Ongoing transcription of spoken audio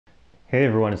Hey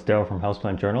everyone, it's Daryl from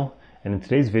Houseplant Journal, and in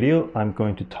today's video I'm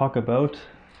going to talk about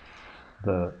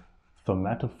the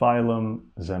Thaumatophyllum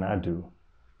xanadu,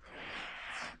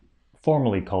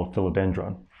 formerly called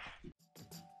Philodendron.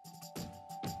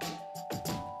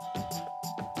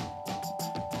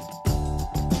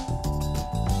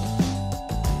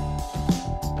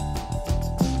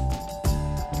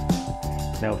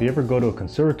 Now, if you ever go to a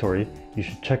conservatory, you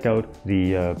should check out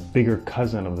the bigger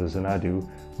cousin of the xanadu,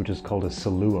 which is called a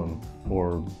psiloeum,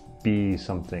 or B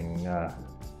something.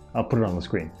 I'll put it on the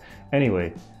screen.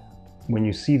 Anyway, when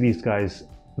you see these guys,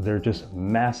 they're just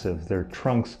massive. Their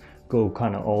trunks go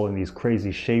kind of all in these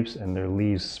crazy shapes, and their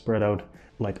leaves spread out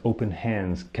like open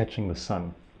hands catching the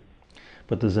sun.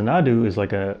 But the xanadu is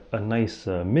like a nice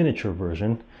miniature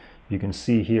version. You can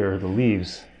see here the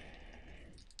leaves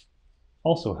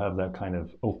also have that kind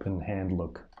of open hand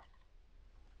look.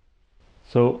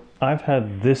 So I've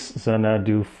had this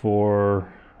xanadu for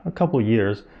a couple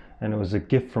years, and it was a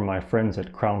gift from my friends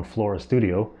at Crown Flora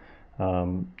Studio.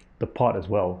 The pot as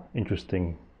well,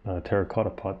 interesting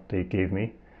terracotta pot they gave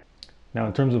me. Now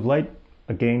in terms of light,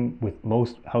 again, with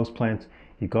most houseplants,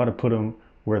 you got to put them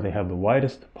where they have the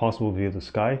widest possible view of the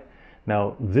sky.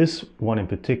 Now this one in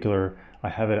particular, I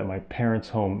have it at my parents'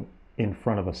 home in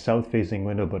front of a south-facing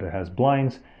window, but it has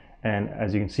blinds, and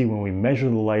as you can see, when we measure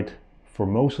the light for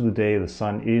most of the day, the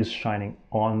sun is shining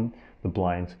on the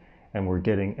blinds, and we're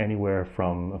getting anywhere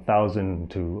from 1,000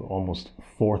 to almost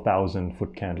 4,000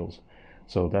 foot candles.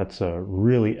 So that's a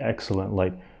really excellent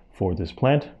light for this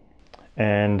plant.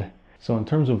 And so in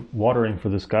terms of watering for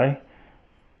this guy,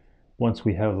 once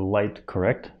we have the light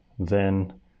correct,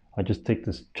 then I just take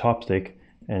this chopstick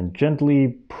and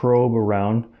gently probe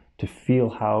around to feel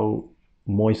how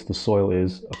moist the soil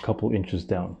is a couple inches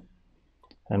down.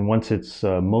 And once it's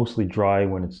mostly dry,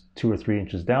 when it's 2 or 3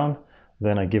 inches down,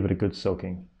 then I give it a good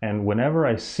soaking. And whenever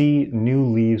I see new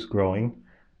leaves growing,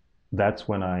 that's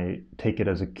when I take it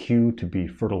as a cue to be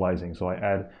fertilizing. So I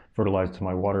add fertilizer to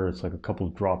my water. It's like a couple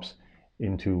of drops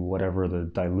into whatever the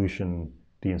dilution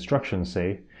the instructions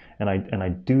say. And I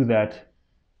do that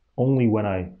only when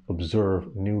I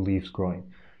observe new leaves growing.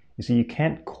 You see, you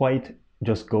can't quite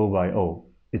just go by, oh,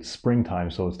 it's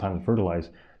springtime, so it's time to fertilize,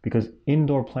 because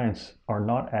indoor plants are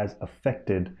not as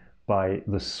affected by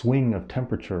the swing of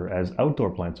temperature as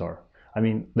outdoor plants are. I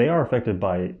mean, they are affected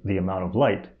by the amount of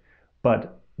light,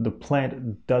 but the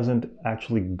plant doesn't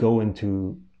actually go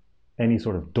into any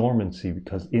sort of dormancy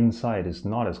because inside is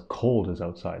not as cold as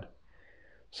outside.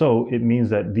 So it means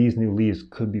that these new leaves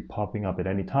could be popping up at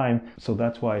any time. So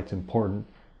that's why it's important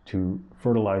to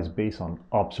fertilize based on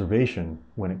observation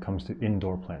when it comes to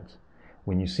indoor plants.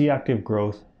 When you see active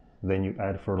growth, then you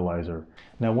add fertilizer.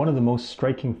 Now, one of the most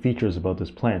striking features about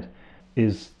this plant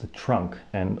is the trunk,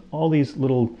 and all these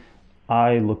little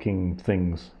eye-looking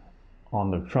things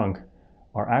on the trunk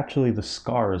are actually the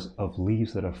scars of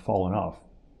leaves that have fallen off.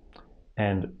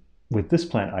 And with this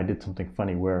plant, I did something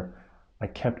funny where I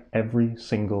kept every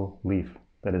single leaf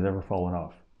that has ever fallen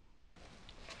off.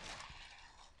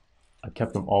 I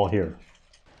kept them all here.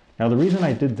 Now the reason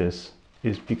I did this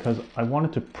is because I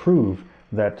wanted to prove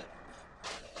that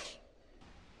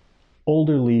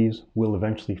older leaves will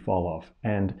eventually fall off.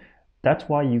 And that's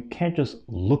why you can't just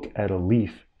look at a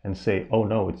leaf and say, oh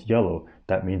no, it's yellow.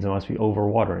 That means it must be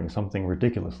overwatering, something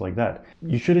ridiculous like that.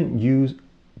 You shouldn't use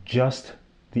just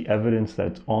the evidence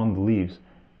that's on the leaves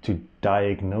to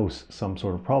diagnose some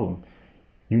sort of problem.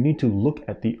 You need to look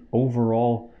at the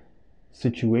overall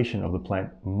situation of the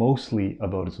plant, mostly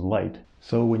about its light.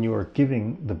 So when you are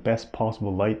giving the best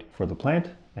possible light for the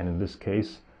plant, and in this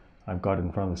case, I've got it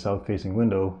in front of the south-facing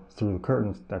window through the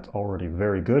curtains, that's already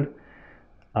very good.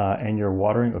 And you're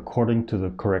watering according to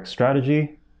the correct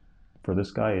strategy. For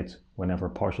this guy, it's whenever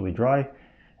partially dry,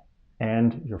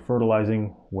 and you're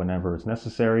fertilizing whenever it's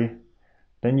necessary.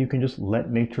 Then you can just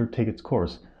let nature take its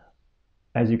course.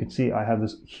 As you can see, I have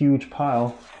this huge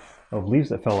pile of leaves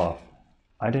that fell off.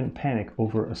 I didn't panic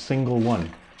over a single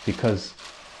one because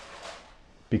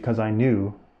I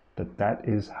knew that that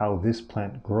is how this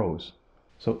plant grows.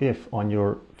 So if on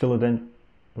your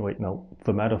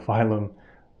Thaumatophyllum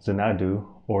xanadu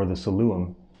or the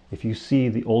psiloeum, if you see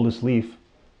the oldest leaf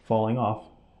falling off,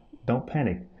 don't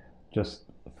panic. Just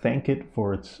thank it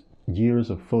for its years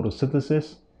of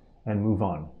photosynthesis and move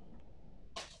on.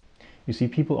 You see,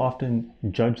 people often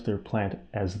judge their plant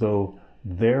as though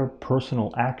their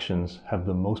personal actions have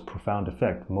the most profound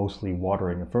effect, mostly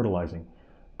watering and fertilizing.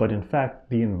 But in fact,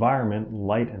 the environment,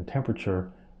 light and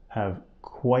temperature have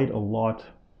quite a lot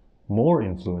more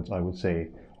influence, I would say,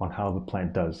 on how the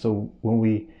plant does. So when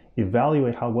we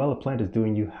evaluate how well a plant is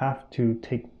doing, you have to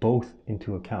take both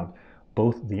into account,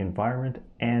 both the environment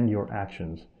and your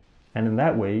actions. And in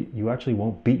that way, you actually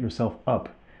won't beat yourself up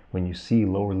when you see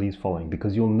lower leaves falling,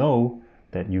 because you'll know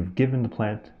that you've given the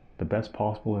plant the best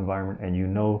possible environment and you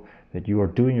know that you are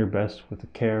doing your best with the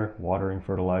care, watering,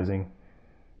 fertilizing.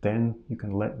 Then you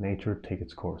can let nature take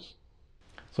its course.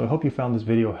 So I hope you found this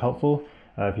video helpful.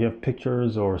 If you have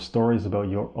pictures or stories about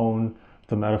your own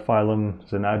Thaumatophyllum,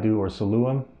 xanadu, or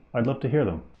Psiloum, I'd love to hear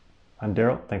them. I'm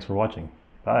Daryl. Thanks for watching.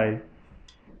 Bye.